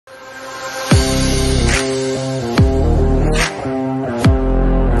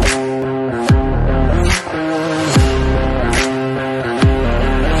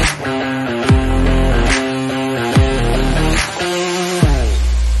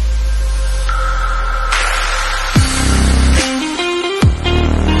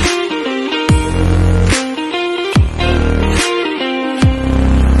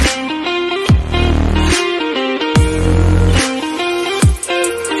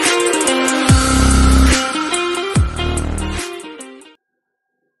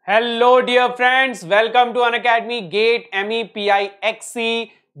Hello dear friends, welcome to Unacademy GATE ESE.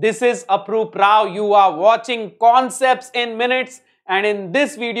 This is Apuroop. You are watching Concepts in Minutes, and in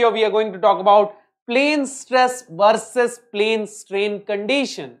this video we are going to talk about plane stress versus plane strain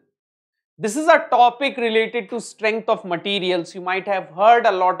condition. This is a topic related to strength of materials. You might have heard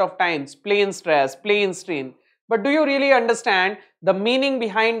a lot of times plane stress, plane strain. But do you really understand the meaning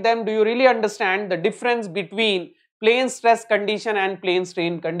behind them? Do you really understand the difference between plane stress condition and plane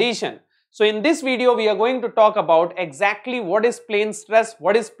strain condition? So in this video, we are going to talk about exactly what is plane stress,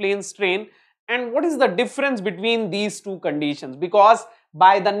 what is plane strain, and what is the difference between these two conditions. Because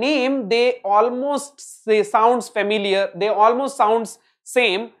by the name, they almost sounds familiar, they almost sounds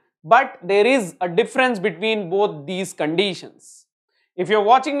same, but there is a difference between both these conditions. If you're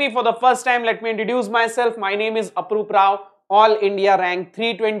watching me for the first time, let me introduce myself. My name is Apuroop, All India rank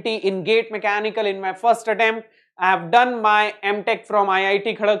 320 in GATE Mechanical in my first attempt. I have done my MTech from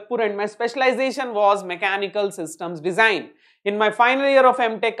IIT Kharagpur and my specialization was Mechanical Systems Design. In my final year of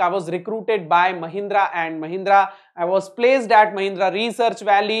MTech, I was recruited by Mahindra & Mahindra. I was placed at Mahindra Research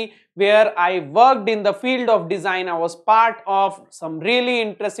Valley where I worked in the field of design. I was part of some really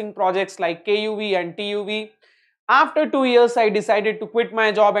interesting projects like KUV and TUV. After 2 years, I decided to quit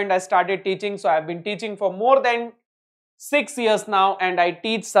my job and I started teaching. So I've been teaching for more than 6 years now and I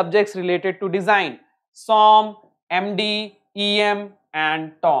teach subjects related to design. SOM, MD, EM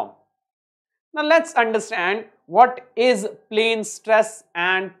and TOM. Now let's understand what is plane stress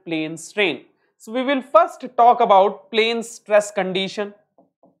and plane strain. So we will first talk about plane stress condition.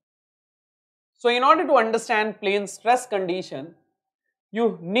 So in order to understand plane stress condition,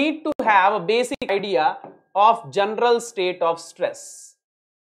 you need to have a basic idea of general state of stress.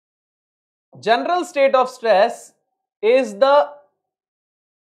 General state of stress is the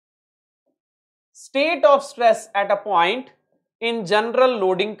state of stress at a point in general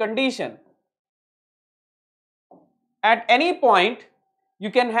loading condition. At any point,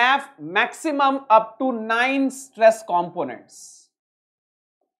 you can have maximum up to 9 stress components.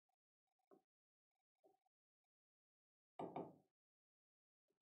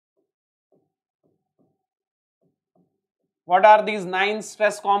 What are these 9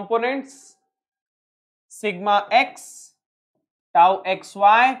 stress components? Sigma x, tau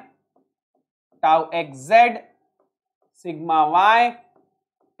xy, tau xz, sigma y,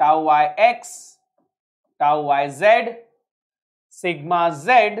 tau yx, tau yz, sigma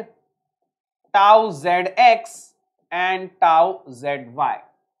z, tau zx and tau zy.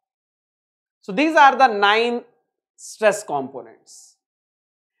 So these are the 9 stress components.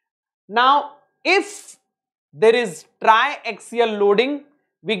 Now if there is triaxial loading,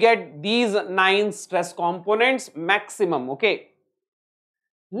 we get these 9 stress components maximum, okay.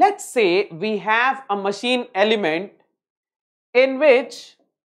 Let's say we have a machine element in which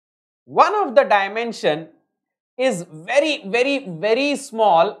one of the dimension is very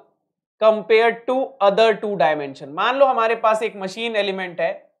small compared to other 2 dimension. मान लो हमारे पास एक machine element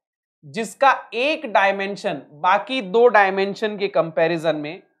है जिसका एक dimension बाकी 2 dimension के comparison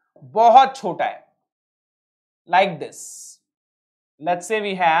में बहुत छोटा है. Like this. Let's say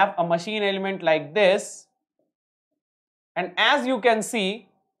we have a machine element like this, and as you can see,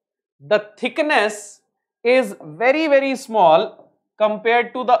 the thickness is very small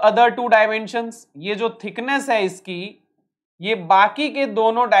compared to the other 2 dimensions. ये जो thickness है इसकी, ये बाकी के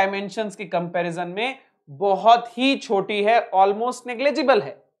दोनों dimensions के comparison में बहुत ही छोटी है, almost negligible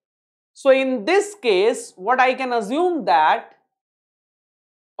है. So in this case, what I can assume that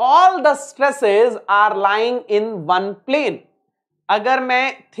all the stresses are lying in one plane. अगर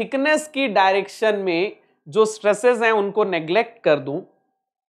मैं thickness की direction में जो stresses हैं उनको neglect कर दूं,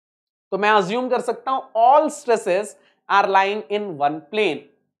 तो मैं assume कर सकता हूं all stresses are lying in one plane.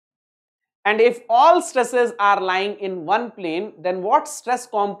 And if all stresses are lying in one plane, then what stress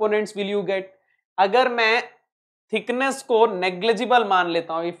components will you get? अगर मैं thickness को negligible मान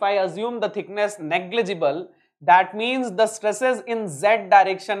लेता हूं, if I assume the thickness negligible, that means the stresses in z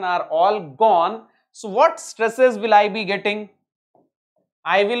direction are all gone. So what stresses will I be getting?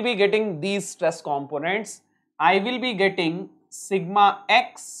 I will be getting these stress components. I will be getting sigma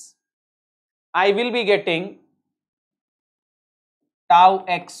x. I will be getting tau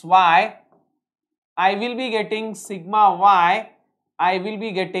xy. I will be getting sigma y. I will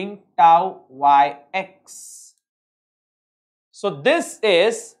be getting tau yx. So this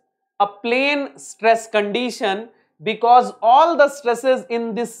is a plane stress condition because all the stresses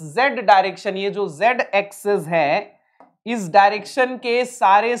in this z direction, ये जो z axis है, इस direction के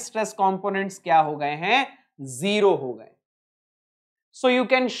सारे stress components क्या हो गए हैं? 0 हो गए. So you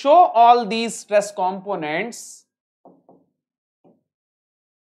can show all these stress components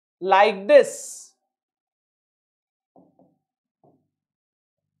like this.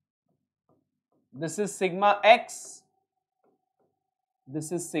 This is sigma x,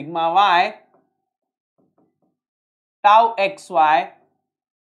 this is sigma y, tau xy,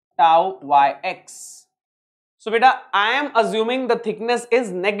 tau yx. So बेटा I am assuming the thickness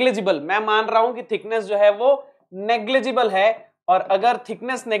is negligible. मैं मान रहा हूं कि thickness जो है वो negligible है, और अगर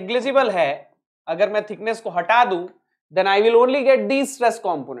thickness negligible है, अगर मैं thickness को हटा दूं, then I will only get these stress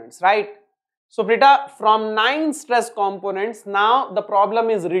components, right? So बेटा from 9 stress components, now the problem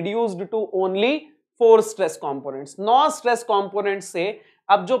is reduced to only 4 stress components. 9 stress components से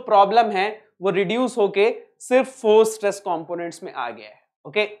अब जो problem है वो reduce होके सिर्फ 4 stress components में आ गया है.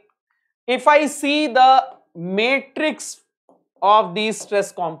 Okay? If I see the matrix of these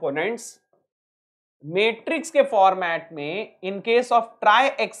stress components, matrix के format में, in case of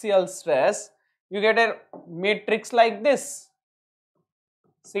triaxial stress, you get a matrix like this: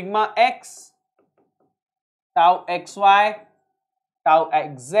 sigma x, tau xy, tau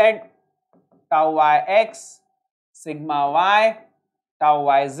xz, tau yx, sigma y, tau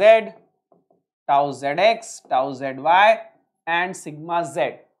yz, tau zx, tau zy, and sigma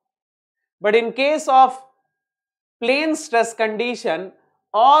z. But in case of plane stress condition,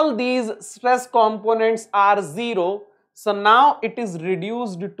 all these stress components are 0. So now it is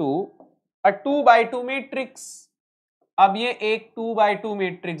reduced to a 2 by 2 matrix. अब ये एक 2 by 2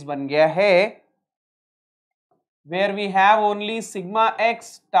 matrix बन गया है, where we have only sigma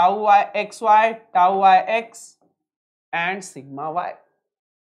x, tau xy, tau yx, and sigma y.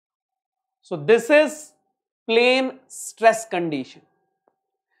 So this is plane stress condition.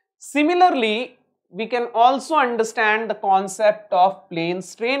 Similarly, we can also understand the concept of plane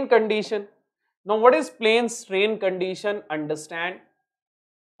strain condition. Now, what is plane strain condition? Understand.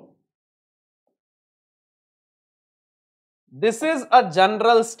 This is a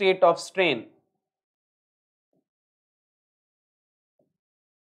general state of strain.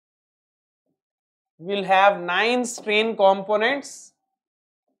 We'll have 9 strain components: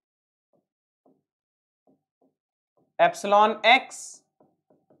 epsilon x,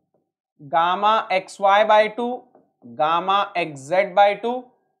 gamma xy by 2, gamma xz by 2,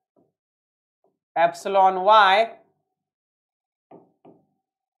 epsilon y,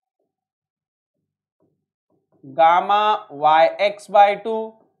 gamma yx by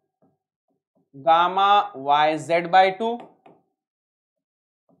 2, gamma yz by 2,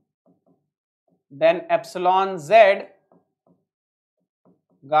 then epsilon z,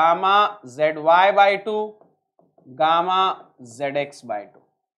 gamma zy by 2, gamma zx by 2.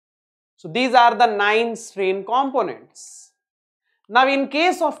 So these are the 9 strain components. Now in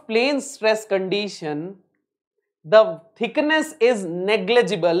case of plane stress condition, the thickness is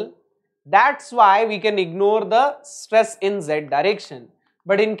negligible. That's why we can ignore the stress in z direction.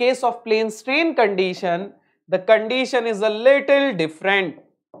 But in case of plane strain condition, the condition is a little different.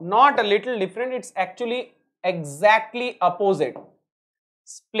 Not a little different, it's actually exactly opposite.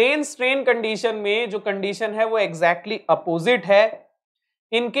 Plane strain condition में जो condition है वो exactly opposite है.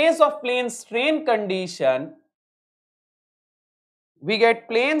 In case of plane strain condition, we get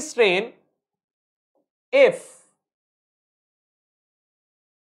plane strain if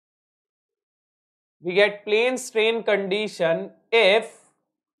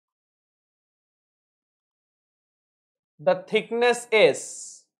the thickness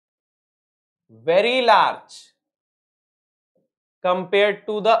is very large compared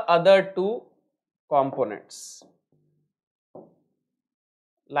to the other two components,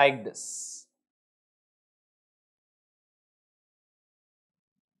 like this.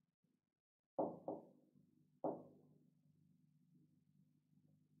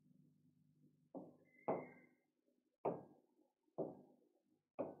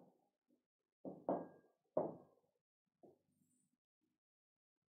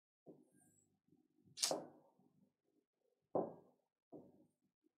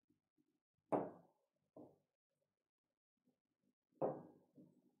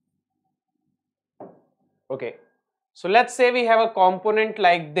 Okay, so let's say we have a component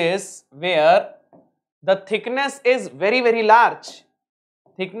like this where the thickness is very large.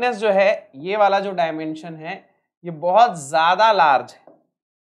 Thickness जो है ये वाला जो dimension है ये बहुत ज़्यादा large है.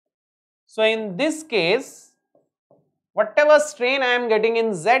 So in this case, whatever strain I am getting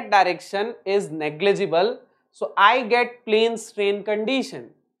in z direction is negligible. So I get plane strain condition.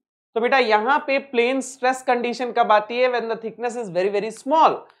 तो बेटा यहाँ पे plane stress condition कब आती है? When the thickness is very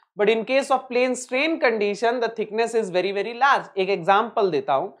small. But in case of plane strain condition, the thickness is very large. एक example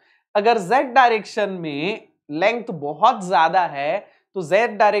देता हूं. अगर z डायरेक्शन में लेंथ बहुत ज्यादा है तो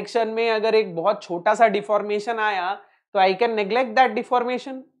z डायरेक्शन में अगर एक बहुत छोटा सा डिफॉर्मेशन आया So I can neglect that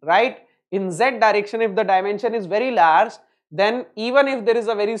deformation, right? In Z direction, if the dimension is very large, then even if there is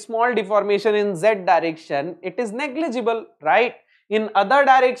a very small deformation in Z direction, it is negligible, right? In other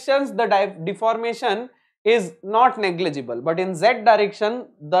directions, the deformation is not negligible, but in Z direction,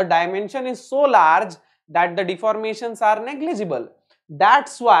 the dimension is so large that the deformations are negligible.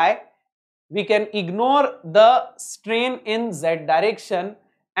 That's why we can ignore the strain in Z direction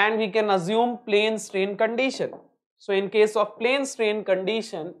and we can assume plane strain condition. So in case of plane strain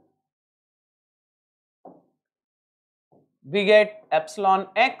condition, we get epsilon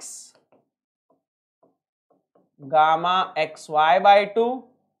x gamma xy by 2,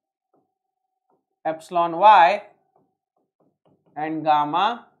 epsilon y and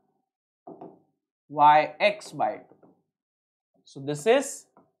gamma yx by 2. So this is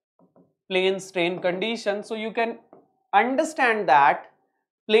plane strain condition. So you can understand that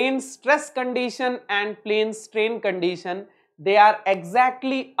plane stress condition and plane strain condition, they are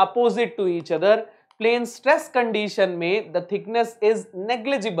exactly opposite to each other. Plane stress condition में the thickness is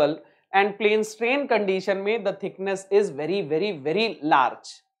negligible and plane strain condition में the thickness is very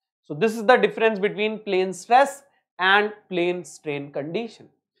large. So this is the difference between plane stress and plane strain condition.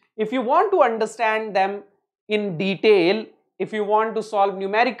 If you want to understand them in detail, if you want to solve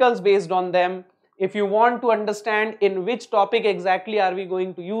numericals based on them, if you want to understand in which topic exactly are we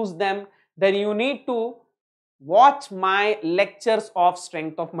going to use them, then you need to watch my lectures of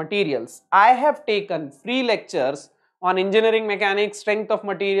strength of materials. I have taken free lectures on engineering mechanics, strength of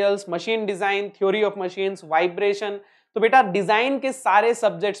materials, machine design, theory of machines, vibration. तो बेटा design के सारे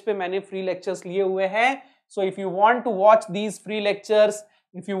subjects पे मैंने free lectures लिए हुए हैं. So if you want to watch these free lectures,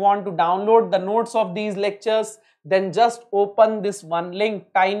 if you want to download the notes of these lectures, then just open this one link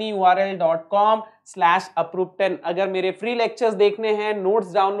tinyurl.com/apuroop10. अगर मेरे फ्री लेक्चर्स देखने हैं,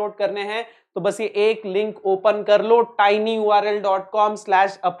 notes download करने हैं, तो बस ये एक लिंक ओपन कर लो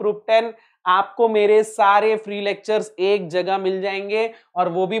tinyurl.com/apuroop10. आपको मेरे सारे फ्री लेक्चर्स एक जगह मिल जाएंगे और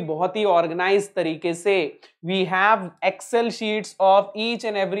वो भी बहुत ही ऑर्गेनाइज तरीके से. We have Excel sheets of each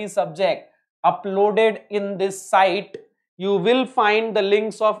and every subject uploaded in this site. You will find the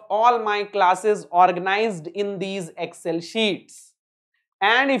links of all my classes organized in these Excel sheets.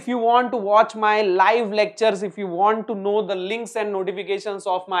 And if you want to watch my live lectures, if you want to know the links and notifications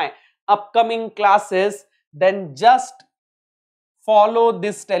of my upcoming classes, then just follow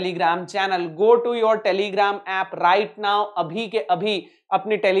this Telegram channel. Go to your Telegram app right now. अभी के अभी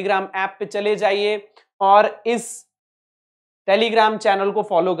अपने Telegram app पे चले जाइए और इस Telegram channel को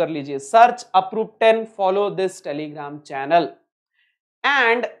फॉलो कर लीजिए. सर्च अप्रूप 10, follow this Telegram channel.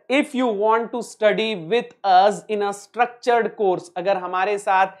 And if you want to study with us in a structured course, अगर हमारे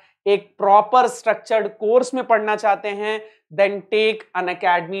साथ एक प्रॉपर स्ट्रक्चर्ड कोर्स में पढ़ना चाहते हैं, then take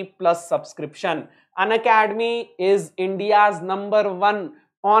Unacademy plus subscription. Unacademy is India's #1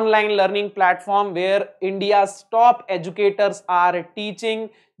 online learning platform where India's top educators are teaching.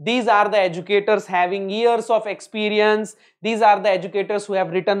 These are the educators having years of experience. These are the educators who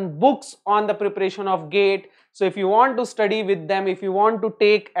have written books on the preparation of GATE. So if you want to study with them, if you want to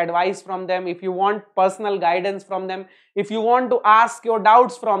take advice from them, if you want personal guidance from them, if you want to ask your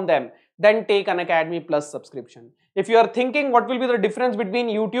doubts from them, then take Unacademy Plus subscription. If you are thinking what will be the difference between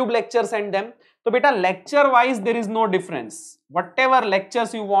YouTube lectures and them, so beta lecture wise there is no difference. Whatever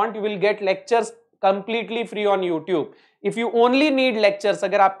lectures you want, you will get lectures completely free on YouTube. If you only need lectures,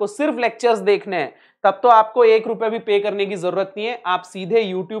 अगर आपको सिर्फ lectures देखने हैं, तब तो आपको ₹1 भी पे करने की जरूरत नहीं है. आप सीधे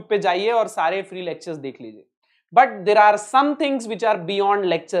YouTube पे जाइए और सारे फ्री lectures देख लीजिए. But there are some things which are beyond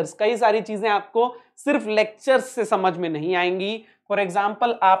lectures. कई सारी चीजें आपको सिर्फ lectures से समझ में नहीं आएंगी. For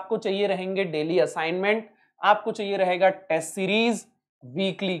example, आपको चाहिए रहेंगे daily assignment, आपको चाहिए रहेगा टेस्ट सीरीज,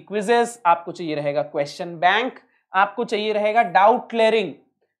 वीकली क्विजेस, आपको चाहिए रहेगा क्वेश्चन बैंक, आपको चाहिए रहेगा doubt clearing.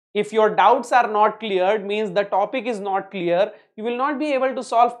 If your doubts are not cleared, means the topic is not clear, you will not be able to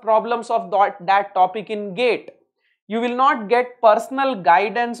solve problems of that topic in GATE. You will not get personal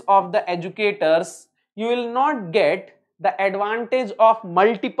guidance of the educators. You will not get the advantage of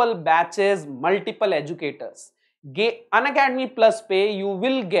multiple batches, multiple educators. Unacademy Plus पे you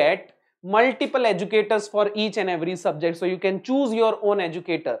will get multiple educators for each and every subject, so you can choose your own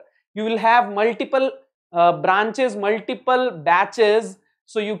educator. You will have multiple branches, multiple batches,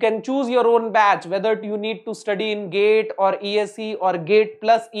 so you can choose your own batch, whether you need to study in GATE or ESE or GATE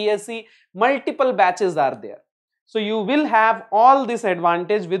plus ESE. Multiple batches are there, so you will have all this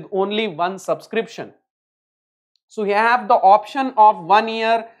advantage with only one subscription. So you have the option of 1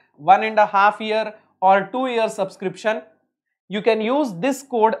 year, 1.5 year or 2 year subscription. You can use this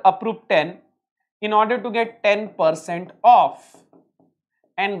code Apuroop10 in order to get 10% off.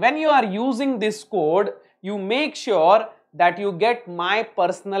 And when you are using this code, you make sure that you get my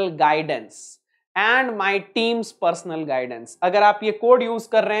personal guidance and my team's personal guidance. अगर आप ये code use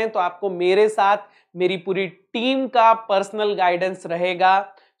कर रहे हैं तो आपको मेरे साथ मेरी पूरी टीम का पर्सनल गाइडेंस रहेगा.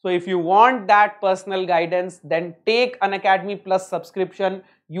 So if you want that personal guidance, then take Unacademy Plus subscription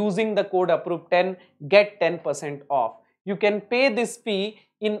using the code Apuroop10, get 10% off. You can pay this fee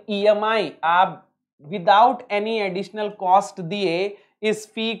in EMI. आप without any additional cost दिए इस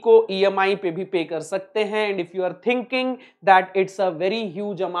fee को EMI पे भी pay कर सकते हैं. And if you are thinking that it's a very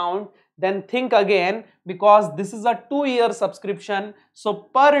huge amount, then think again, because this is a 2-year subscription. So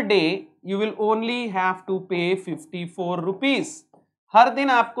per day you will only have to pay 54 rupees. हर दिन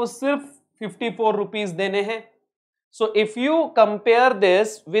आपको सिर्फ 54 rupees देने हैं. So if you compare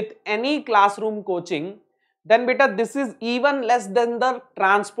this with any classroom coaching, then बेटा this is even less than the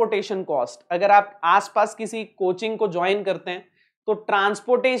transportation cost. अगर आप आसपास किसी कोचिंग को ज्वाइन करते हैं तो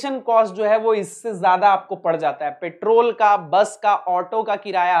ट्रांसपोर्टेशन कॉस्ट जो है वो इससे ज्यादा आपको पड़ जाता है. पेट्रोल का, बस का, ऑटो का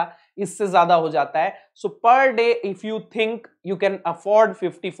किराया इससे ज्यादा हो जाता है. सो per day if you think you can afford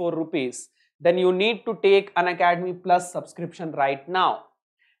 54 rupees, then you need to take Unacademy Plus subscription right now.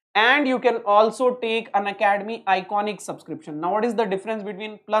 And you can also take Unacademy Iconic subscription. Now what is the difference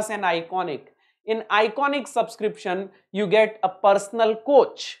between Plus and Iconic? In Iconic subscription you get a personal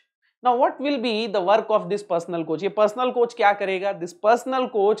coach. Now what will be the work of this personal coach? ये personal coach क्या करेगा? This personal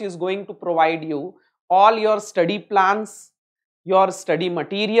coach is going to provide you all your study plans, your study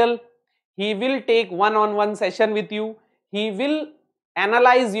material. He will take one-on-one session with you. He will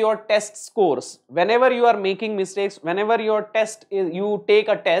analyze your test scores. Whenever you are making mistakes, whenever your test is, you take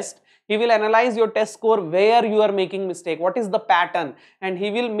a test, he will analyze your test score, where you are making mistake, what is the pattern, and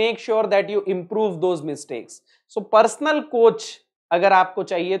he will make sure that you improve those mistakes. So personal coach अगर आपको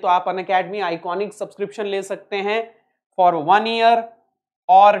चाहिए तो आप Unacademy Iconic subscription ले सकते हैं for 1 year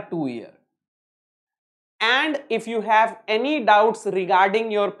or 2 year. And if you have any doubts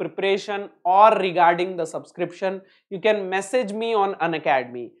regarding your preparation or regarding the subscription, you can message me on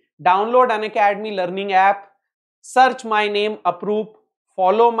Unacademy. Download Unacademy learning app, search my name Apuroop,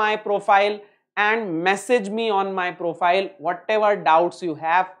 follow my profile and message me on my profile. Whatever doubts you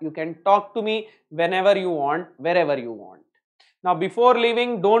have, you can talk to me whenever you want, wherever you want. Now before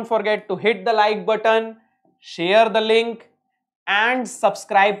leaving, don't forget to hit the like button, share the link, and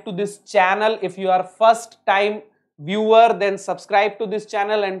subscribe to this channel. If you are first time viewer, then subscribe to this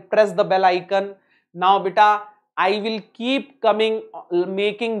channel and press the bell icon. Now beta, I will keep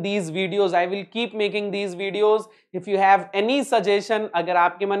making these videos. I will keep making these videos. If you have any suggestion, अगर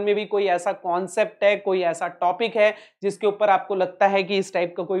आपके मन में भी कोई ऐसा concept है, कोई ऐसा topic है जिसके ऊपर आपको लगता है कि इस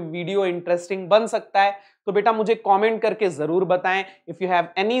टाइप का कोई वीडियो इंटरेस्टिंग बन सकता है, तो बेटा मुझे कमेंट करके जरूर बताएं. If you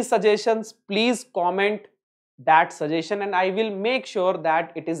have any suggestions, please comment that suggestion and I will make sure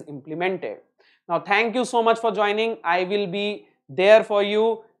that it is implemented. Now thank you so much for joining. I will be there for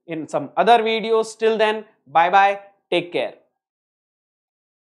you in some other videos. Till then, bye bye, take care.